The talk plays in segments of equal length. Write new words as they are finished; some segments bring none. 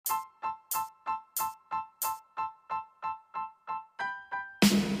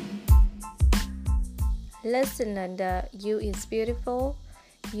Listen, Linda, you is beautiful,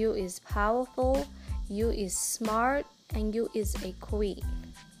 you is powerful, you is smart, and you is a queen.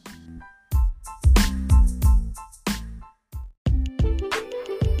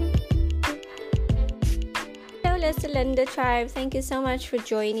 Hello, Listen, Linda tribe. Thank you so much for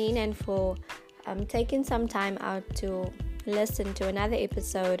joining and for taking some time out to listen to another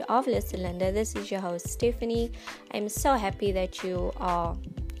episode of Listen, Linda. This is your host, Stephanie. I'm so happy that you are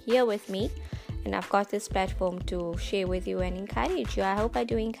here with me. And I've got this platform to share with you and encourage you. I hope I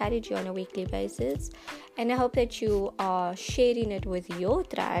do encourage you on a weekly basis. And I hope that you are sharing it with your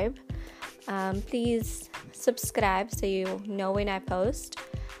tribe. Please subscribe so you know when I post.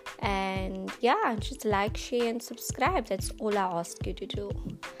 And yeah, just like, share, and subscribe. That's all I ask you to do.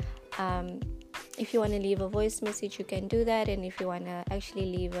 If you want to leave a voice message, you can do that. And if you want to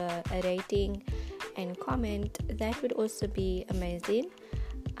actually leave a rating and comment, that would also be amazing.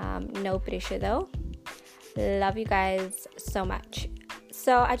 No pressure though. Love you guys so much.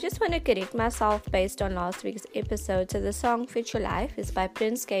 So I just want to correct myself based on last week's episode. So the song Fit Your Life is by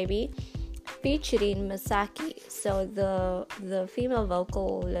Prince Kabi featuring Masaki. So the female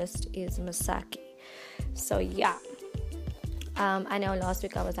vocalist is Masaki. So yeah. I know last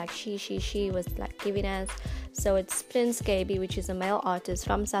week I was like she was like giving us. So it's Prince Kabi, which is a male artist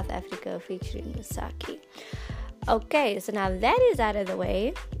from South Africa, featuring Masaki. Okay, so now that is out of the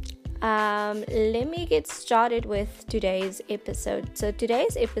way, let me get started with today's episode. So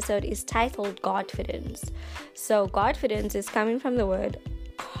today's episode is titled Godfidence. So Godfidence is coming from the word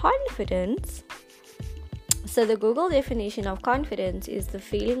confidence. So the Google definition of confidence is the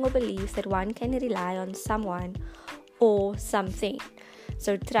feeling or belief that one can rely on someone or something.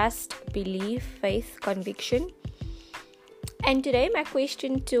 So trust, belief, faith, conviction. And today my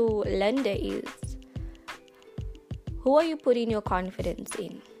question to Linda is, who are you putting your confidence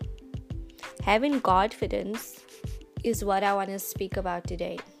in? Having Godfidence is what I want to speak about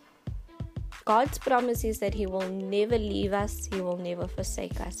today. God's promise is that He will never leave us, He will never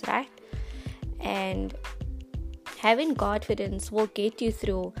forsake us, right? And having Godfidence will get you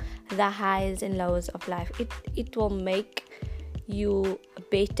through the highs and lows of life. It will make you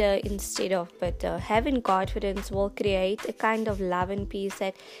better instead of better. Having Godfidence will create a kind of love and peace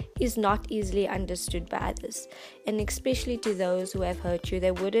that is not easily understood by others, and especially to those who have hurt you.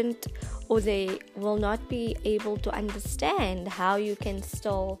 They wouldn't, or they will not be able to understand how you can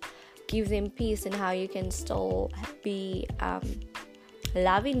still give them peace and how you can still be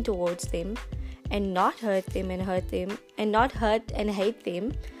loving towards them and not hurt them and not hurt and hate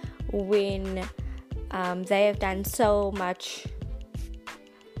them when they have done so much,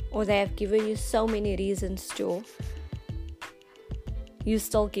 or they have given you so many reasons to. You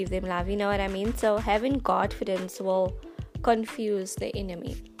still give them love, you know what I mean? So having Godfidence will confuse the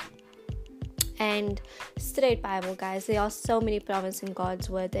enemy. And straight Bible, guys, there are so many promises in God's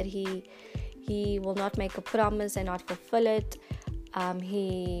word that He will not make a promise and not fulfill it.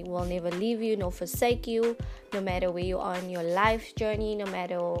 He will never leave you nor forsake you, no matter where you are in your life journey, no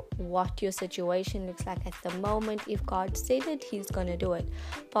matter what your situation looks like at the moment. If God said it, He's going to do it.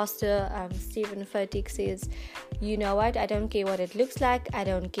 Pastor Stephen Furtick says, you know what, I don't care what it looks like, I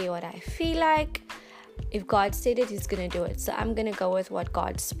don't care what I feel like. If God said it, He's going to do it. So I'm going to go with what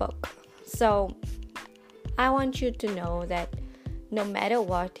God spoke. So I want you to know that no matter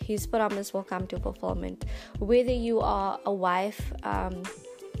what, His promise will come to fulfillment. Whether you are a wife,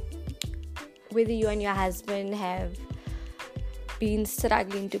 whether you and your husband have been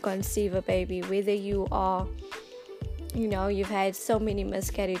struggling to conceive a baby, whether you are, you've had so many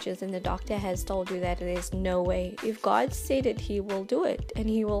miscarriages and the doctor has told you that there's no way. If God said it, He will do it and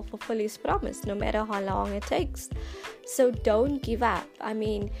He will fulfill His promise, no matter how long it takes. So don't give up. I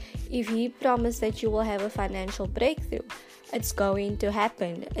mean, if He promised that you will have a financial breakthrough, it's going to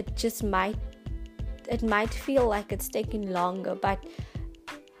happen. It might feel like it's taking longer, but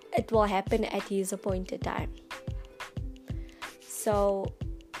it will happen at His appointed time. So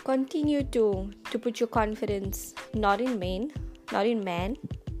continue to put your confidence not in man.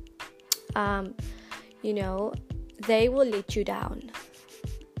 They will let you down.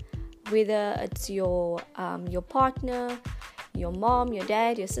 Whether it's your partner, your mom, your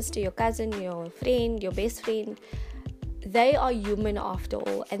dad, your sister, your cousin, your friend, your best friend. They are human after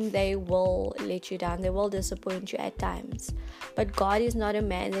all, and they will let you down. They will disappoint you at times. But God is not a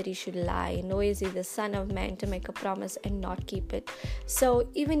man that He should lie, nor is He the son of man to make a promise and not keep it. So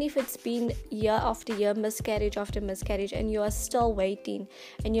even if it's been year after year, miscarriage after miscarriage, and you are still waiting,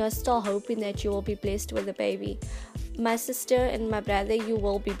 and you are still hoping that you will be blessed with a baby, my sister and my brother, you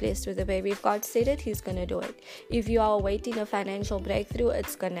will be blessed with a baby. If God said it, He's going to do it. If you are awaiting a financial breakthrough,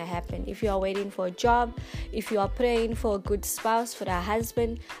 it's going to happen. If you are waiting for a job, if you are praying for a good spouse, for a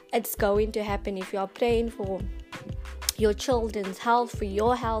husband, it's going to happen. If you are praying for your children's health, for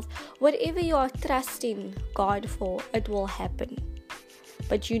your health, whatever you are trusting God for, it will happen.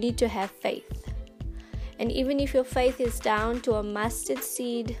 But you need to have faith. And even if your faith is down to a mustard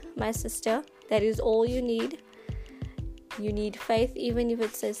seed, my sister, that is all you need. You need faith, even if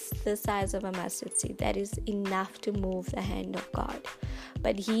it's the size of a mustard seed. That is enough to move the hand of God.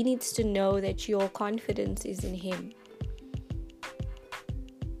 But He needs to know that your confidence is in Him.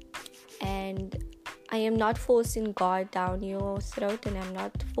 And I am not forcing God down your throat, and I'm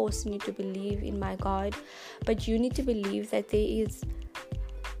not forcing you to believe in my God. But you need to believe that there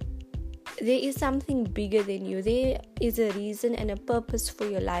is something bigger than you. There is a reason and a purpose for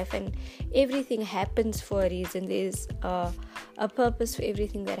your life, and everything happens for a reason. There's a purpose for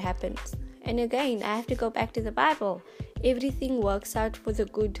everything that happens. And again, I have to go back to the Bible. Everything works out for the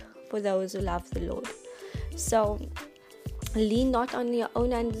good for those who love the Lord. So lean not on your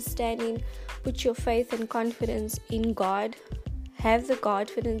own understanding. Put your faith and confidence in God. Have the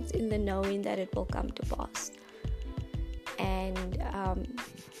Godfidence in the knowing that it will come to pass. And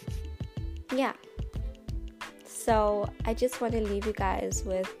so I just want to leave you guys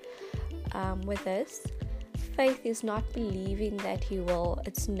with this. Faith is not believing that He will,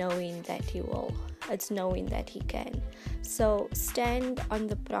 it's knowing that He will, it's knowing that He can. So stand on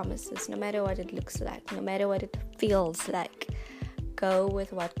the promises, no matter what it looks like, no matter what it feels like. Go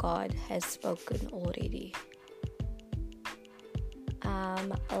with what God has spoken already. I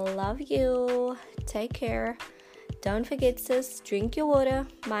love you. Take care. Don't forget, sis, drink your water,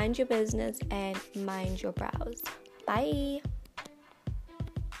 mind your business, and mind your brows. Bye.